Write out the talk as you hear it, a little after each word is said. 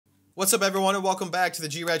What's up, everyone, and welcome back to the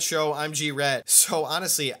G-Red Show. I'm G-Red. So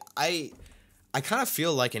honestly, I kind of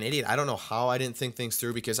feel like an idiot. I don't know how I didn't think things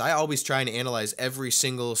through because I always try and analyze every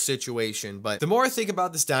single situation. But the more I think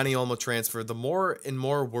about this Dani Olmo transfer, the more and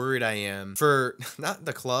more worried I am for not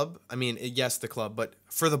the club. I mean, yes, the club, but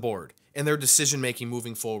for the board and their decision-making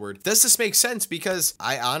moving forward. Does this make sense? Because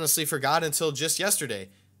I honestly forgot until just yesterday.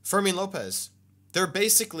 Fermin López. They're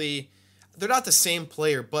not the same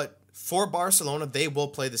player, but for Barcelona, they will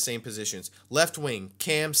play the same positions. Left wing,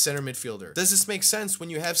 cam, center midfielder. Does this make sense when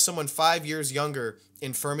you have someone 5 years younger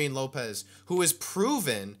in Fermin López, who has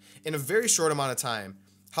proven in a very short amount of time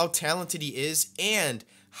how talented he is and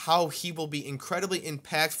how he will be incredibly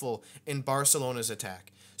impactful in Barcelona's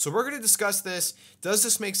attack? So we're going to discuss this. Does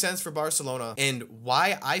this make sense for Barcelona? And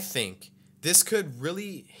why I think this could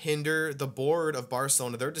really hinder the board of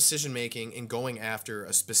Barcelona, their decision-making in going after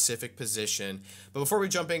a specific position. But before we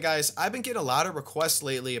jump in, guys, I've been getting a lot of requests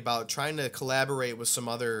lately about trying to collaborate with some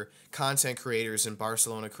other content creators and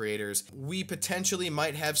Barcelona creators. We potentially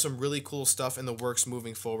might have some really cool stuff in the works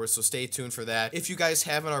moving forward, so stay tuned for that. If you guys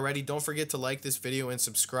haven't already, don't forget to like this video and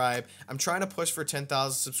subscribe. I'm trying to push for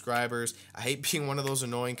 10,000 subscribers. I hate being one of those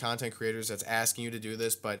annoying content creators that's asking you to do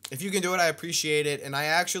this, but if you can do it, I appreciate it, and I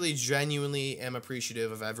actually genuinely am appreciative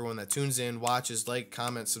of everyone that tunes in, watches, like,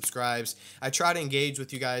 comments, subscribes. I try to engage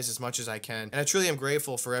with you guys as much as I can, and I truly am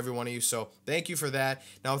grateful for every one of you, so thank you for that.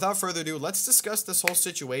 Now, without further ado, let's discuss this whole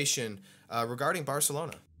situation regarding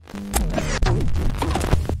Barcelona.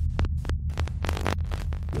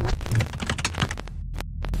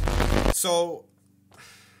 So,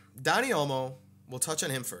 Dani Olmo, we'll touch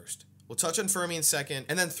on him first. We'll touch on Fermin second,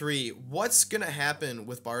 and then three, what's going to happen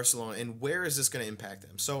with Barcelona and where is this going to impact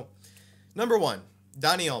them? So, number one,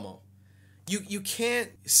 Dani Olmo. You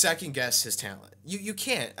can't second guess his talent. You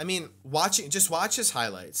can't. I mean, just watch his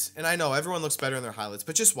highlights. And I know everyone looks better in their highlights,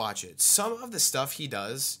 but just watch it. Some of the stuff he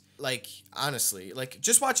does, like, honestly, like,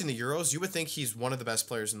 just watching the Euros, you would think he's one of the best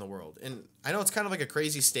players in the world. And I know it's kind of like a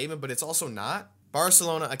crazy statement, but it's also not.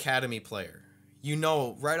 Barcelona Academy player. You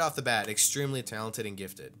know, right off the bat, extremely talented and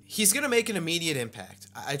gifted. He's going to make an immediate impact.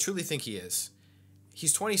 I truly think he is.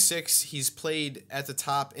 He's 26. He's played at the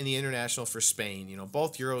top in the international for Spain. You know,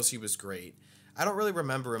 both Euros he was great. I don't really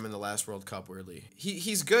remember him in the last World Cup, weirdly.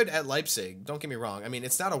 He's good at Leipzig, don't get me wrong. I mean,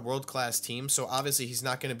 it's not a world-class team, so obviously he's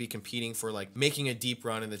not going to be competing for, like, making a deep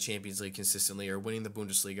run in the Champions League consistently or winning the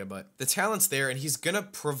Bundesliga, but the talent's there, and he's going to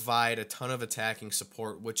provide a ton of attacking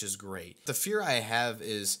support, which is great. The fear I have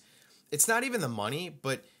is, it's not even the money,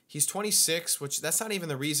 but he's 26, which that's not even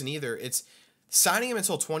the reason either. It's signing him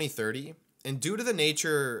until 2030. And due to the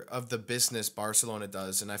nature of the business Barcelona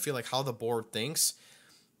does, and I feel like how the board thinks,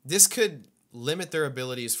 this could limit their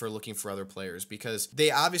abilities for looking for other players because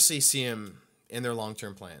they obviously see him in their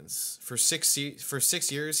long-term plans. For 6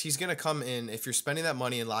 years, he's going to come in. If you're spending that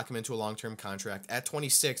money and lock him into a long-term contract, at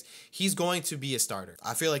 26, he's going to be a starter.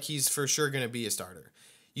 I feel like he's for sure going to be a starter.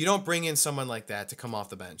 You don't bring in someone like that to come off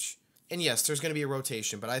the bench. And yes, there's going to be a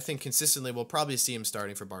rotation, but I think consistently we'll probably see him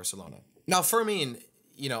starting for Barcelona. Now, Fermin,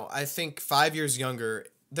 you know, I think 5 years younger,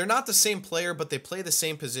 they're not the same player, but they play the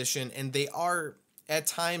same position, and they are, at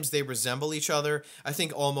times, they resemble each other. I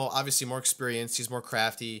think Olmo, obviously more experienced, he's more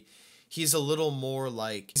crafty. He's a little more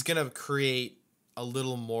like, he's going to create a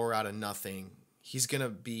little more out of nothing. He's going to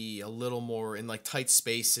be a little more in, like, tight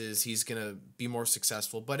spaces. He's going to be more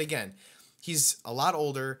successful. But again, he's a lot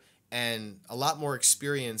older and a lot more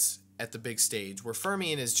experience at the big stage, where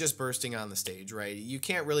Fermin is just bursting on the stage, right? You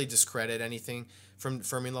can't really discredit anything from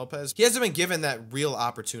Fermin López. He hasn't been given that real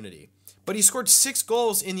opportunity. But he scored 6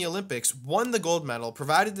 goals in the Olympics, won the gold medal,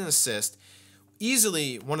 provided an assist,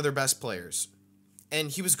 easily one of their best players. And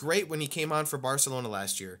he was great when he came on for Barcelona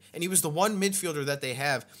last year. And he was the one midfielder that they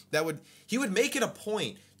have that would make it a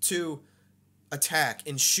point to attack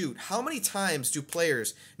and shoot. How many times do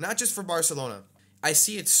players, not just for Barcelona, I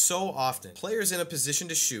see it so often. Players in a position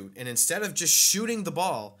to shoot, and instead of just shooting the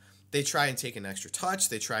ball, they try and take an extra touch,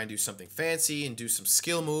 they try and do something fancy and do some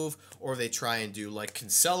skill move, or they try and do like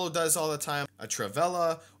Cancelo does all the time, a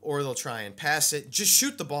Travella, or they'll try and pass it. Just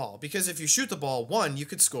shoot the ball, because if you shoot the ball, one, you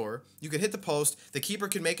could score, you could hit the post, the keeper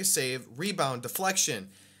could make a save, rebound, deflection.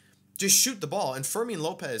 Just shoot the ball, and Fermin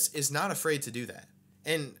López is not afraid to do that.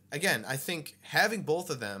 And again, I think having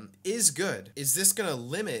both of them is good. Is this going to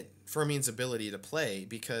limit Fermin's ability to play?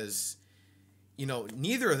 Because, you know,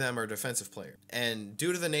 neither of them are defensive players. And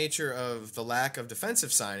due to the nature of the lack of defensive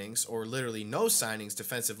signings, or literally no signings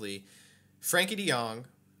defensively, Frankie de Jong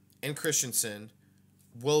and Christensen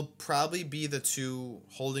will probably be the two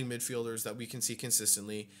holding midfielders that we can see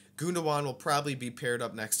consistently. Gundogan will probably be paired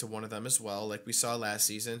up next to one of them as well, like we saw last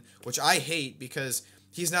season, which I hate because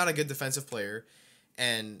He's not a good defensive player.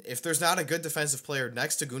 And if there's not a good defensive player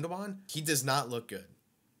next to Gundogan, he does not look good.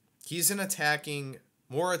 He's an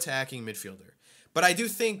more attacking midfielder. But I do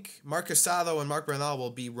think Marc Casado and Marc Bernal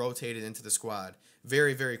will be rotated into the squad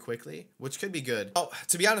very, very quickly, which could be good. Oh,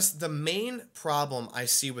 to be honest, the main problem I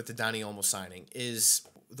see with the Dani Olmo signing is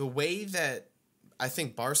the way that I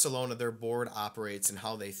think Barcelona, their board operates and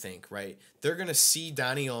how they think, right? They're going to see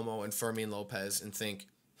Dani Olmo and Fermin López and think,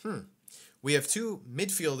 we have two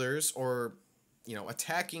midfielders or,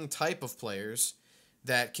 attacking type of players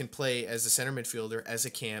that can play as a center midfielder, as a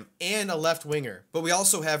cam, and a left winger. But we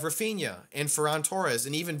also have Rafinha and Ferran Torres,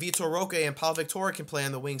 and even Vitor Roque and Pau Victor can play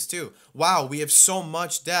on the wings too. Wow, we have so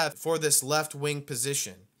much depth for this left wing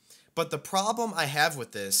position. But the problem I have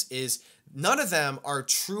with this is none of them are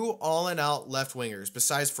true all-and-out left wingers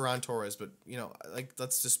besides Ferran Torres. But,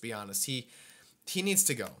 let's just be honest. He needs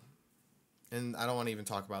to go. And I don't want to even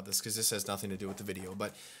talk about this because this has nothing to do with the video.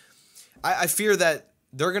 But I fear that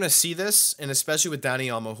they're going to see this, and especially with Dani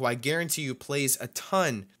Olmo, who I guarantee you plays a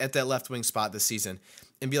ton at that left wing spot this season,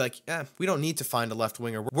 and be like, we don't need to find a left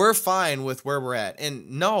winger. We're fine with where we're at.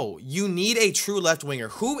 And no, you need a true left winger.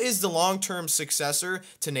 Who is the long-term successor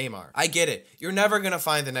to Neymar? I get it. You're never going to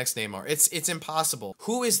find the next Neymar. It's impossible.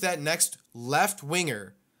 Who is that next left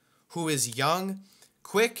winger who is young,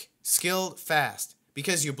 quick, skilled, fast?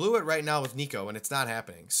 Because you blew it right now with Nico, and it's not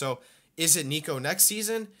happening. So is it Nico next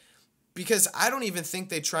season? Because I don't even think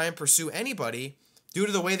they try and pursue anybody due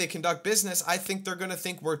to the way they conduct business. I think they're going to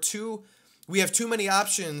think we have too many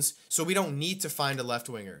options, so we don't need to find a left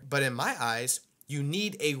winger. But in my eyes, you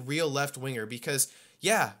need a real left winger because,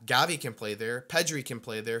 Gavi can play there, Pedri can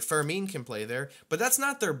play there, Fermin can play there, but that's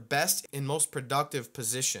not their best and most productive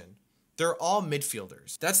position. They're all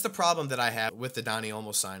midfielders. That's the problem that I have with the Dani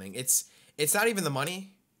Olmo signing. It's not even the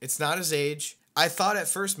money. It's not his age. I thought at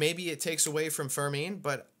first maybe it takes away from Fermin,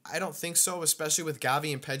 but I don't think so, especially with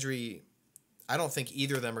Gavi and Pedri. I don't think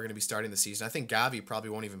either of them are going to be starting the season. I think Gavi probably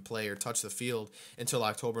won't even play or touch the field until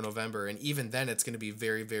October, November. And even then, it's going to be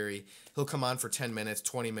very, very... He'll come on for 10 minutes,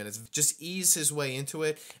 20 minutes. Just ease his way into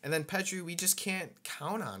it. And then Pedri, we just can't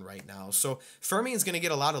count on right now. So Fermin's going to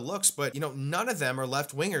get a lot of looks, but, none of them are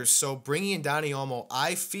left wingers. So bringing in Dani Olmo,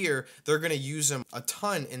 I fear they're going to use him a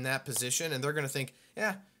ton in that position. And they're going to think,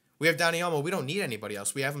 we have Dani Olmo. We don't need anybody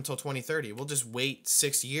else. We have him till 2030. We'll just wait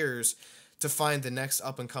 6 years to find the next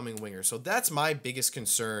up-and-coming winger. So that's my biggest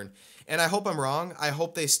concern. And I hope I'm wrong. I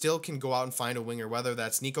hope they still can go out and find a winger, whether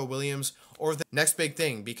that's Nico Williams or the next big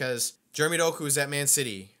thing, because Jeremy Doku is at Man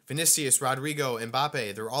City. Vinicius, Rodrigo,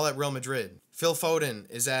 Mbappe, they're all at Real Madrid. Phil Foden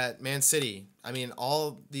is at Man City. I mean,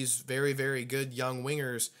 all these very, very good young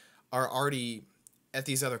wingers are already at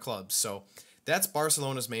these other clubs. So that's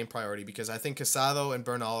Barcelona's main priority because I think Casado and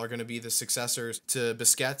Bernal are going to be the successors to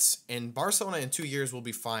Busquets, and Barcelona in 2 years will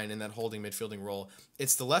be fine in that holding midfielding role.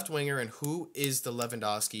 It's the left winger and who is the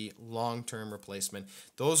Lewandowski long-term replacement.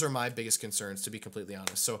 Those are my biggest concerns, to be completely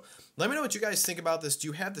honest. So let me know what you guys think about this. Do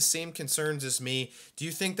you have the same concerns as me? Do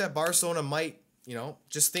you think that Barcelona might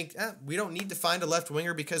just think, we don't need to find a left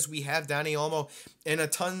winger because we have Dani Olmo and a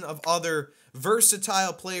ton of other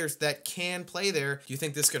versatile players that can play there? Do you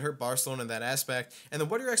think this could hurt Barcelona in that aspect? And then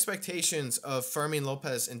what are your expectations of Fermin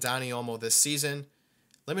López and Dani Olmo this season?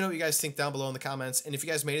 Let me know what you guys think down below in the comments. And if you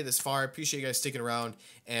guys made it this far, I appreciate you guys sticking around.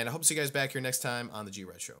 And I hope to see you guys back here next time on the G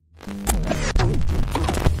Red Show.